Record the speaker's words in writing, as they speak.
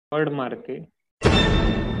Word मार के,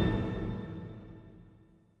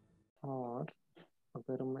 और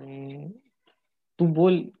अगर मैं, तू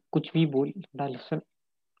बोल, कुछ भी बोल डाल सर।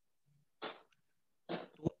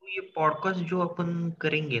 तो ये पॉडकास्ट जो अपन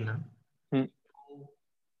करेंगे ना, हम्म,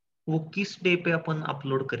 वो किस डे पे अपन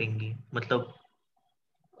अपलोड करेंगे? मतलब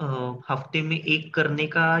हफ्ते में एक करने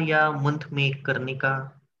का या मंथ में एक करने का,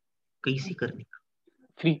 कैसी करने का?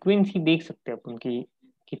 फ्रीक्वेंसी देख सकते हैं अपन की,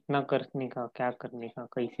 कितना करने का, क्या करने का,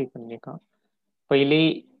 कैसे करने का। पहले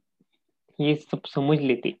ये सब समझ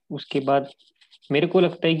लेते, उसके बाद मेरे को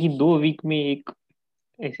लगता है कि 2 वीक में एक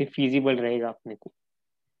ऐसे फीजिबल रहेगा अपने को।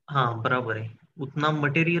 हाँ बराबर है, उतना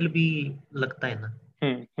मटेरियल भी लगता है ना।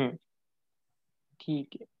 हम्म,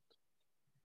 ठीक है।